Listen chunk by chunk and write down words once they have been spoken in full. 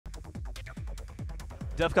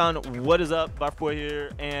DEF CON, what is up? Barfboy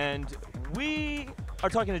here, and we are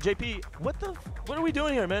talking to JP. What are we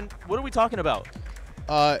doing here, man? What are we talking about?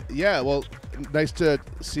 Yeah, well, nice to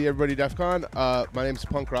see everybody DEF CON. My name's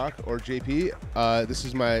Punk Rock, or JP. This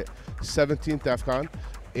is my 17th DEF CON,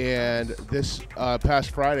 and this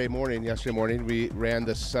past Friday morning, yesterday morning, we ran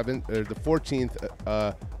the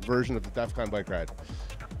 14th version of the DEF CON bike ride.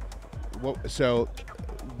 So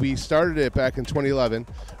we started it back in 2011,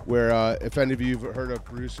 where if any of you have heard of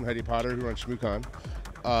Bruce and Heidi Potter, who run ShmooCon,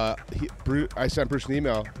 I sent Bruce an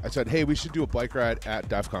email. I said, hey, we should do a bike ride at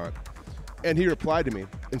DEF CON. And he replied to me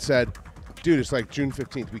and said, dude, it's like June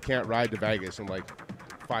 15th. We can't ride to Vegas in like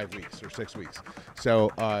 5 weeks or 6 weeks.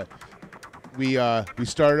 So we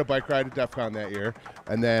started a bike ride at DEF CON that year.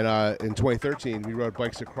 And then in 2013, we rode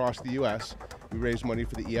bikes across the U.S. We raised money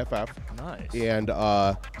for the EFF. Nice. And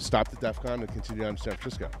stopped at DEF CON and continued on to San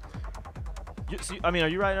Francisco. I mean,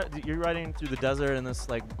 you're riding through the desert in this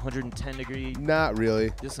like 110-degree? Not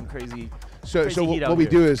really. Just some crazy. So what we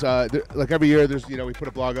do is like every year, there's we put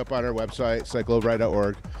a blog up on our website,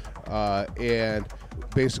 cycloride.org, and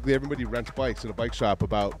basically everybody rents bikes at a bike shop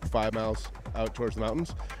about 5 miles out towards the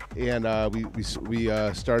mountains, and we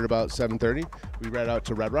started about 7:30. We ride out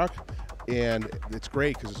to Red Rock, and it's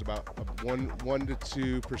great because it's about 1 to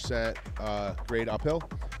 2% grade uphill,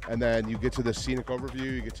 and then you get to the scenic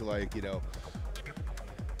overview. You get to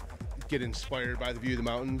get inspired by the view of the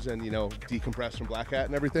mountains and decompress from Black Hat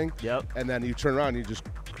and everything. Yep. And then you turn around and you just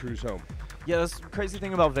cruise home. Yeah, that's the crazy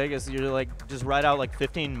thing about Vegas. You're like just ride out like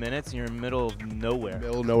 15 minutes and you're in the middle of nowhere.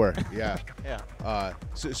 Middle of nowhere. Yeah. Yeah.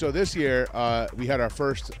 So this year we had our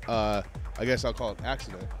first I guess I'll call it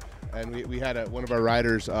accident, and we had one of our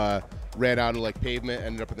riders ran out of like pavement,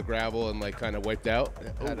 ended up in the gravel, and like kind of wiped out.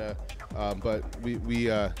 But he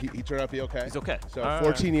turned out to be okay. He's okay. So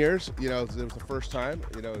 14 years, it was the first time.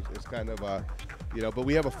 It's kind of but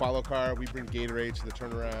we have a follow car. We bring Gatorade to the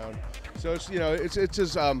turnaround. So it's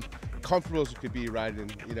as comfortable as it could be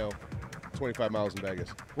riding 25 miles in Vegas.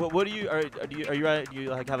 What do you riding? Do you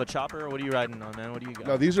like have a chopper, or what are you riding on, man? What do you got?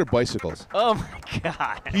 No, these are bicycles. Oh my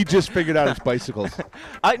God. He just figured out his bicycles.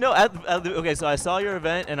 I know. Okay, so I saw your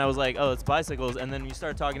event and I was like, oh, it's bicycles, and then you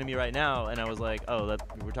started talking to me right now, and I was like, oh,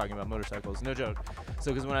 we're talking about motorcycles. No joke.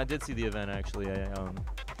 So because when I did see the event, actually, aren't I?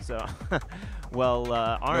 They are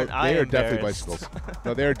embarrassed? definitely bicycles.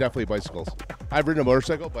 No, they are definitely bicycles. I've ridden a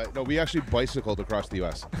motorcycle, but no, we actually bicycled across the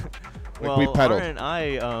U.S. Like we pedaled. Aren't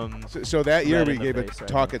I? So that year we gave a right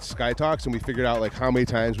talk at Sky Talks, and we figured out like how many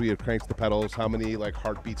times we had cranked the pedals, how many like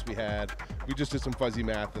heartbeats we had. We just did some fuzzy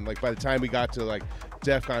math, and like by the time we got to like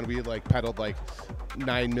DEF CON, we had like pedaled like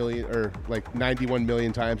 9 million or like 91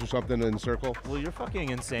 million times or something in a circle. Well, you're fucking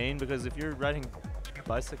insane, because if you're riding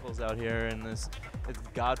bicycles out here in this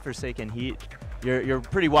godforsaken heat, you're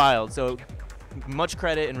pretty wild. So much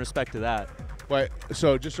credit and respect to that. But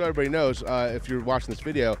so just so everybody knows, if you're watching this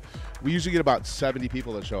video, we usually get about 70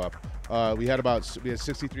 people that show up. We had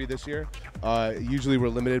 63 this year. Usually we're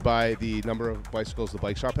limited by the number of bicycles the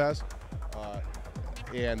bike shop has.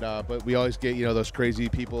 But we always get those crazy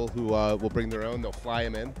people who will bring their own. They'll fly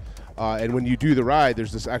them in. And when you do the ride,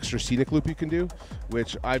 there's this extra scenic loop you can do,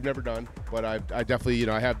 which I've never done, but I definitely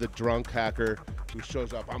I have the drunk hacker who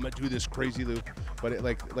shows up. I'm gonna do this crazy loop, but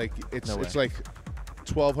it's like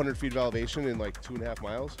 1,200 feet of elevation in like 2.5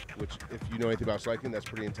 miles, which if you know anything about cycling, that's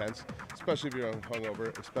pretty intense, especially if you're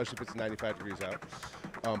hungover, especially if it's 95 degrees out.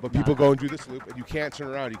 But people go and do this loop, and you can't turn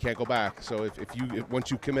around, you can't go back. So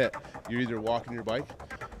once you commit, you're either walking your bike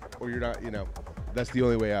or you're not. That's the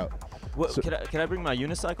only way out. What, so, can I bring my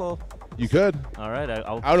unicycle? You could. All right. I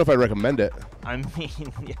don't know if I recommend it. I mean,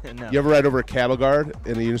 yeah, no. You ever ride over a cattle guard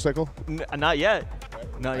in a unicycle? Not yet.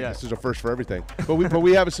 Not yet. This is a first for everything. But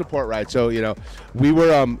we have a support ride. So we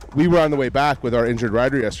were on the way back with our injured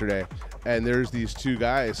rider yesterday, and there's these two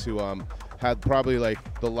guys who had probably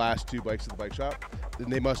like the last 2 bikes at the bike shop.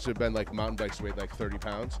 And they must have been like mountain bikes that weighed like 30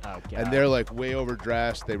 pounds. Oh, God. And they're like way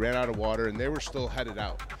overdressed. They ran out of water, and they were still headed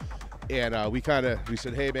out. And we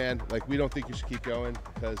said, hey man, like we don't think you should keep going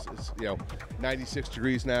because it's 96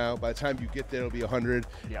 degrees now. By the time you get there, it'll be 100,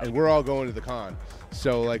 yep. And we're all going to the con.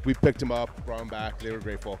 So like we picked them up, brought them back. They were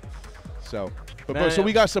grateful. So, so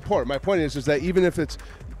we got support. My point is that even if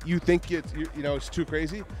you think it's too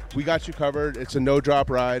crazy, we got you covered. It's a no drop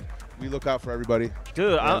ride. We look out for everybody.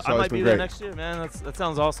 Dude, I might be there next year, man. That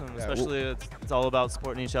sounds awesome. Yeah, especially it's all about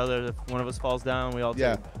supporting each other. If one of us falls down, we all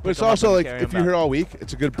but it's also like if you're here all week,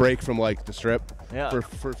 it's a good break from like the strip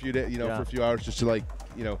for a few days, for a few hours, just to like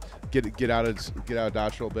get out of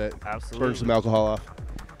Dodge a little bit. Absolutely. Burn some alcohol off.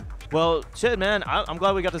 Well, shit, man. I'm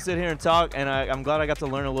glad we got to sit here and talk, and I'm glad I got to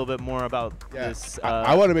learn a little bit more about this.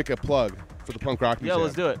 I want to make a plug. for the punk rock museum. Yeah,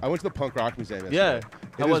 let's do it. I went to the punk rock museum Yeah. yesterday.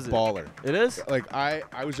 How It was is it? baller. It is? Like I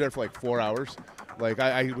was there for like 4 hours. Like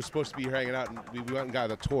I was supposed to be hanging out, and we went and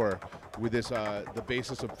got a tour with this the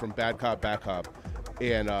bassist from Bad Cop, Bad Cop,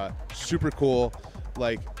 and super cool.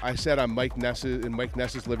 Like I sat on Mike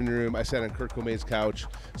Ness's living room. I sat on Kurt Cobain's couch.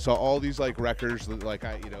 Saw all these like records. That, like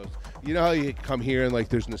you know how you come here and like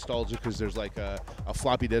there's nostalgia because there's like a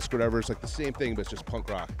floppy disk or whatever. It's like the same thing, but it's just punk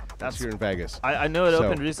rock. That's here in Vegas. I know it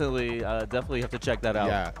opened recently. Definitely have to check that out.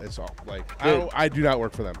 Yeah, it's all like I do not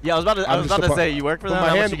work for them. Yeah, I was about to say you work for them.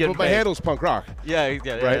 My handle's punk rock. Yeah, right.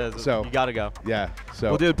 Yeah, so you gotta go. Yeah.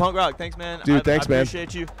 So well, dude, punk rock. Thanks, man. Dude, thanks, man. I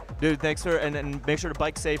appreciate you, dude. Thanks for and make sure to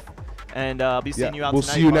bike safe. And I'll be seeing you out we'll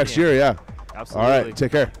tonight. see you next year. Yeah. Absolutely. All right.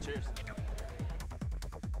 Take care. Cheers.